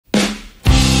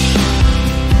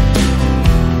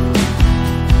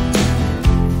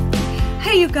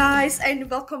guys, and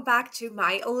welcome back to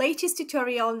my latest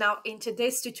tutorial. Now in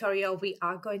today's tutorial we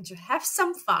are going to have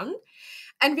some fun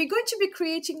and we're going to be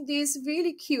creating these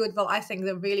really cute, well I think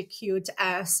they're really cute,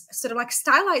 as sort of like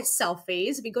stylized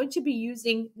selfies. We're going to be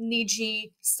using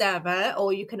Niji server,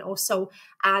 or you can also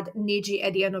add Niji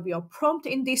at the end of your prompt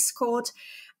in Discord.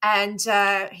 And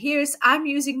I'm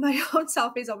using my own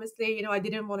selfies. Obviously, you know, I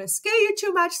didn't want to scare you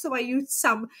too much, so I used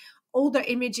some older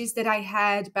images that I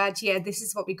had, but yeah, this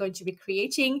is what we're going to be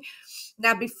creating.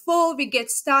 Now, before we get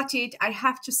started, I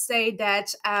have to say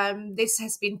that this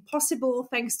has been possible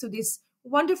thanks to this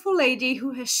wonderful lady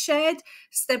who has shared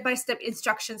step-by-step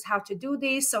instructions how to do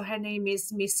this. So her name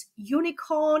is Miss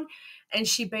Unicorn, and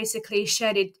she basically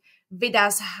shared it with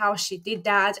us how she did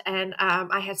that. And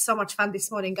I had so much fun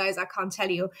this morning, guys, I can't tell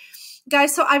you.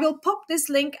 Guys, so I will pop this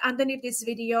link underneath this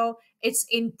video. It's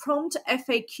in prompt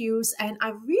FAQs, and I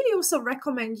really also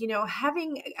recommend, you know,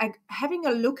 having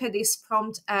a look at this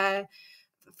prompt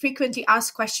frequently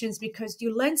asked questions, because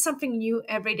you learn something new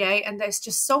every day, and there's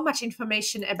just so much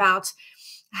information about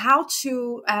how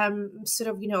to sort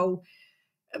of, you know,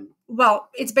 well,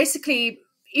 it's basically,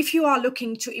 if you are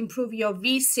looking to improve your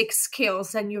V6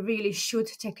 skills, then you really should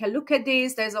take a look at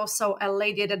this. There's also a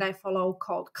lady that I follow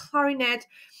called Clarinet,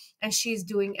 and she's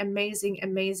doing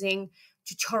amazing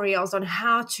tutorials on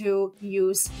how to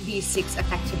use V6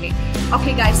 effectively.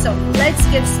 Okay, guys, so let's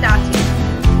get started.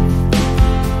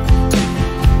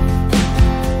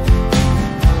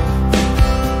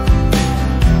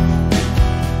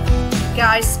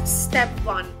 Guys, step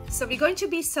one. So we're going to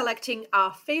be selecting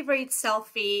our favorite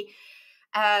selfie.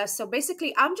 So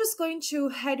basically, I'm just going to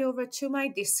head over to my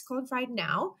Discord right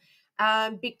now.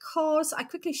 Because I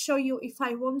quickly show you if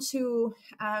I want to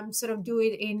sort of do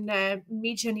it in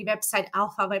Midjourney website,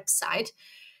 alpha website.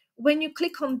 When you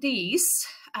click on these,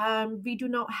 we do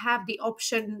not have the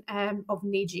option of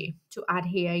Niji to add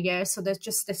here. Yeah, so there's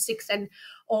just the 6 and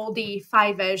all the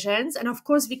 5 versions. And of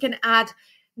course, we can add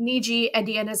Niji at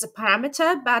the end as a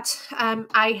parameter, but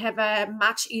I have a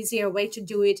much easier way to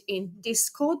do it in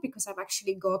Discord, because I've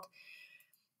actually got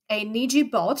a Niji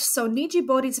bot. So Niji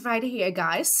bot is right here,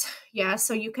 guys. Yeah,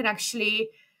 so you can actually,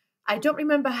 I don't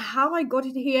remember how I got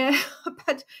it here,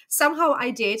 but somehow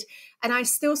I did. And I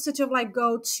still sort of like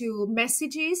go to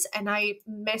messages and I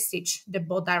message the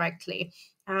bot directly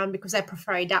because I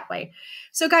prefer it that way.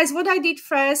 So guys, what I did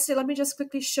first, let me just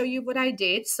quickly show you what I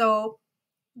did. So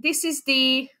this is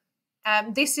the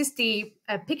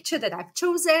picture that I've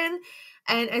chosen.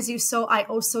 And as you saw, I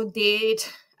also did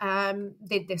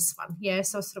this one. Yeah,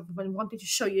 so sort of I wanted to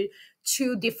show you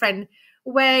 2 different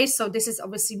ways. So this is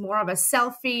obviously more of a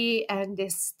selfie, and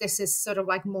this is sort of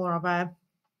like more of a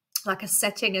like a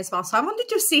setting as well. So I wanted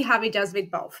to see how it does with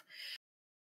both.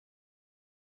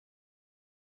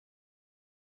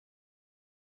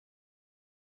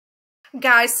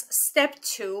 Guys, step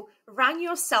 2, run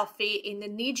your selfie in the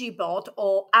Niji bot,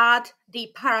 or add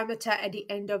the parameter at the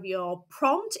end of your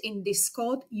prompt in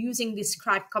Discord using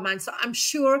describe command. So I'm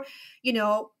sure, you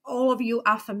know, all of you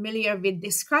are familiar with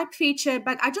describe feature,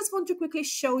 but I just want to quickly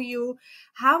show you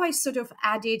how I sort of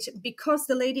added, because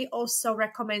the lady also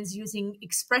recommends using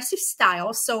expressive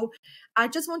style. So I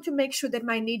just want to make sure that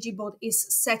my Niji bot is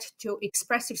set to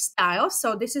expressive style.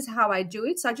 So this is how I do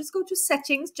it. So I just go to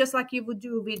settings, just like you would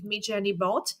do with Midjourney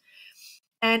bot.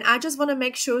 And I just want to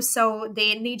make sure, so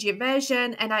the Niji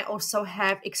version, and I also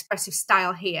have expressive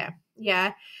style here.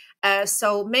 Yeah.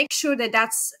 So make sure that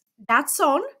that's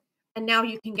on, and now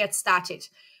you can get started.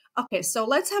 Okay, so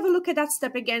let's have a look at that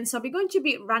step again. So we're going to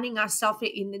be running our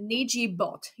selfie in the Niji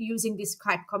bot using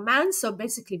describe command. So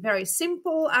basically very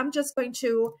simple. I'm just going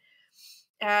to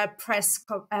press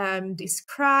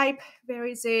describe. Where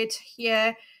is it?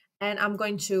 Here. And I'm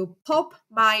going to pop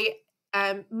my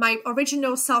my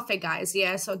original selfie, guys.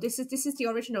 Yeah, so this is the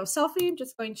original selfie. I'm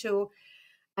just going to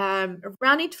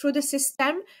run it through the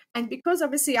system, and because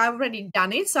obviously I've already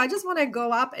done it, so I just want to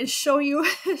go up and show you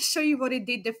show you what it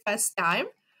did the first time,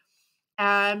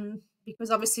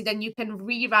 because obviously then you can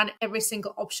rerun every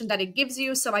single option that it gives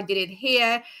you. So I did it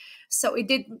here. So it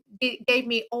gave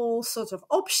me all sorts of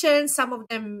options. Some of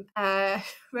them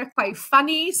were quite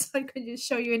funny, so I can just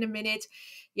show you in a minute.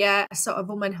 Yeah, so a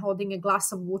woman holding a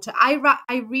glass of water. I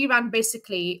rerun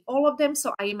basically all of them,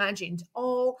 so I imagined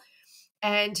all.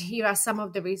 And here are some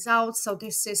of the results. So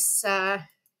this is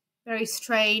very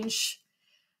strange.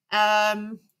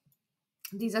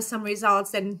 These are some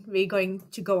results, and we're going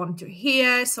to go on to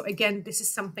here. So again, this is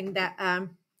something that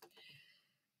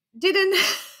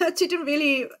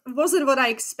wasn't what I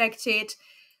expected.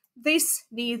 This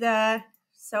neither.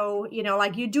 So, you know,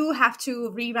 like you do have to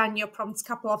rerun your prompts a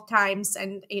couple of times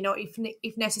and, you know,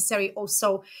 if necessary,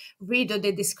 also redo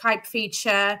the describe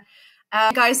feature.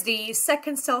 Guys, the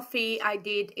second selfie I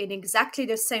did in exactly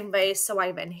the same way. So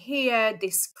I went here,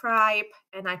 describe,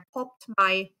 and I popped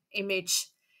my image,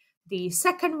 the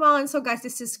second one. So guys,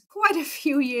 this is quite a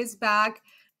few years back.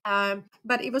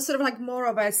 But it was sort of like more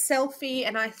of a selfie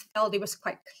and I felt it was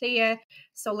quite clear.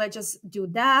 So let's just do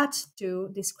that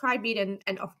to describe it.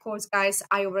 And of course, guys,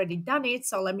 I already done it.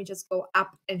 So let me just go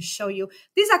up and show you.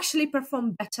 This actually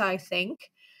performed better, I think,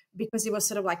 because it was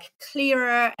sort of like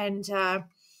clearer and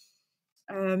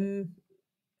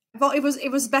well, it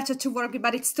was better to work with,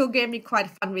 but it still gave me quite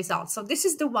fun results. So this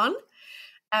is the one.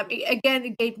 Again,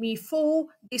 it gave me 4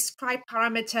 describe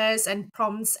parameters and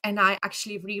prompts, and I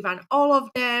actually rerun all of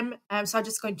them. So I'm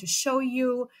just going to show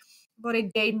you what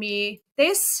it gave me.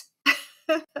 This.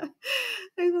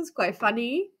 It was quite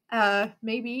funny.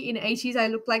 Maybe in the 80s I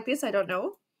looked like this, I don't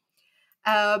know.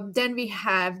 Then we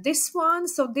have this one.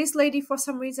 So this lady, for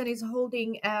some reason, is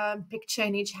holding a picture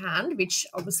in each hand, which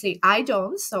obviously I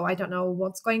don't. So I don't know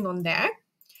what's going on there.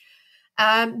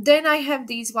 Then I have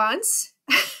these ones.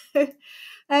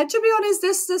 To be honest,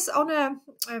 this on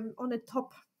the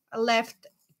top left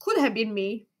could have been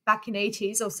me back in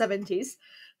 80s or 70s.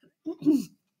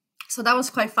 So that was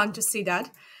quite fun to see that.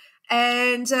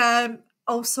 And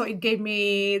also it gave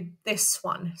me this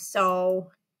one.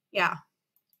 So yeah.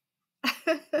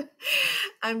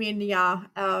 I mean, yeah.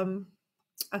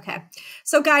 Okay.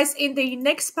 So guys, in the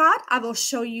next part, I will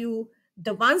show you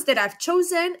the ones that I've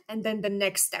chosen and then the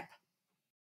next step.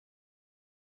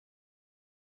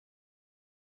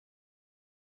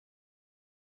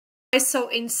 So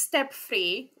in step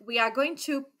 3, we are going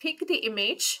to pick the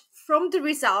image from the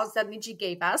results that Niji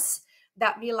gave us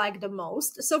that we like the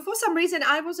most. So for some reason,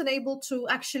 I wasn't able to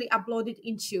actually upload it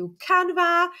into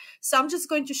Canva. So I'm just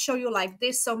going to show you like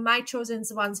this. So my chosen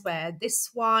ones were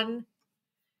this one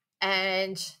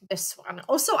and this one.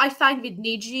 Also, I find with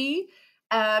Niji,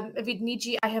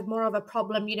 I have more of a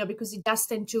problem, you know, because it does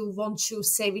tend to want to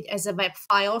save it as a web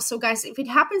file. So guys, if it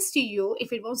happens to you,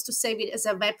 if it wants to save it as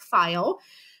a web file,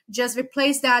 just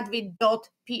replace that with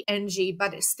 .png,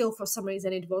 but still for some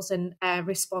reason it wasn't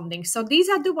responding. So these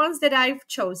are the ones that I've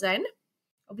chosen.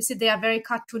 Obviously they are very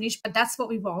cartoonish, but that's what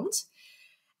we want.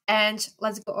 And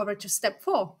let's go over to step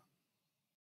 4.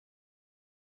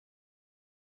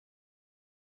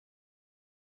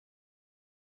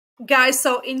 Guys,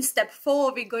 so in step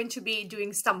 4, we're going to be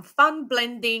doing some fun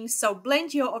blending. So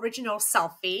blend your original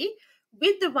selfie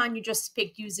with the one you just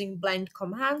picked using blend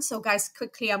command. So guys,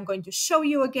 quickly, I'm going to show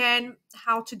you again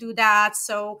how to do that.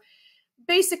 So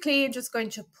basically, I'm just going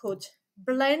to put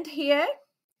blend here,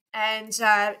 and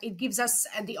it gives us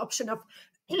the option of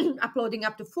uploading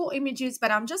up to 4 images,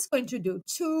 but I'm just going to do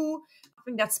 2. I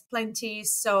think that's plenty.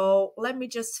 So let me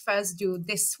just first do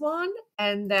this one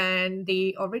and then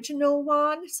the original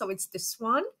one. So it's this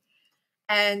one,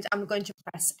 and I'm going to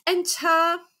press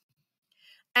enter.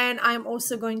 And I'm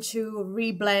also going to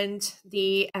reblend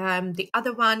the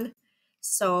other one.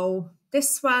 So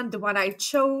this one, the one I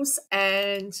chose,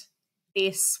 and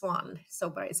this one. So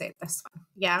where is it? This one.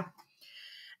 Yeah.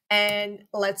 And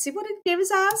let's see what it gives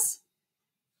us.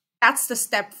 That's the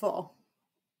step 4.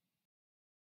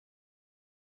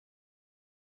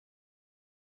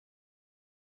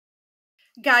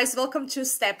 Guys, welcome to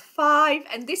step 5.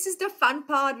 And this is the fun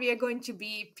part. We are going to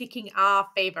be picking our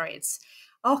favorites.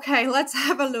 Okay, let's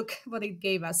have a look what it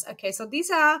gave us. Okay, so these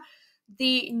are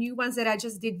the new ones that I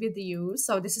just did with you.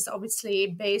 So this is obviously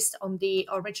based on the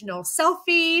original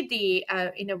selfie, the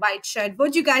in a white shirt.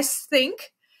 What do you guys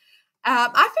think?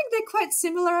 I think they're quite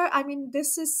similar. I mean,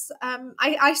 this is,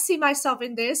 I see myself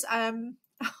in this.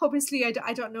 Obviously,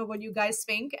 I don't know what you guys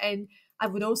think. And I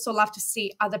would also love to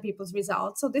see other people's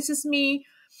results. So this is me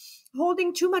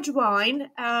holding too much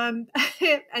wine. And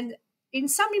in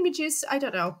some images, I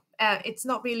don't know. It's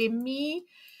not really me,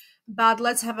 but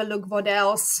let's have a look what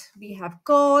else we have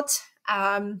got.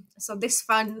 So this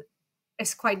one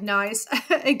is quite nice.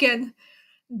 Again,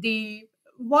 the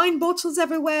wine bottles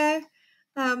everywhere.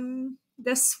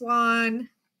 This one,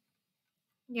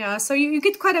 yeah. So you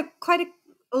get quite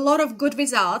a lot of good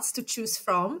results to choose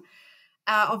from.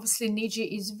 Obviously,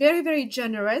 Niji is very, very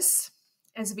generous,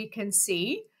 as we can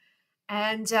see,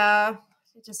 and I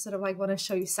just sort of like want to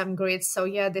show you some grids. So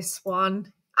yeah, this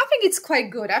one. I think it's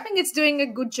quite good. I think it's doing a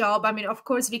good job. I mean, of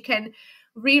course, we can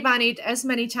rerun it as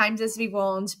many times as we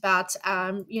want, but,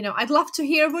 you know, I'd love to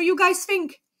hear what you guys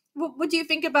think. What do you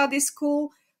think about this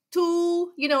cool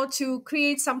tool, you know, to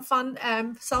create some fun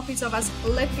selfies of us?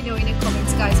 Let me know in the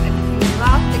comments, guys. And if you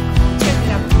love the content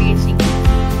that I'm creating,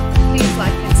 please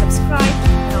like and subscribe.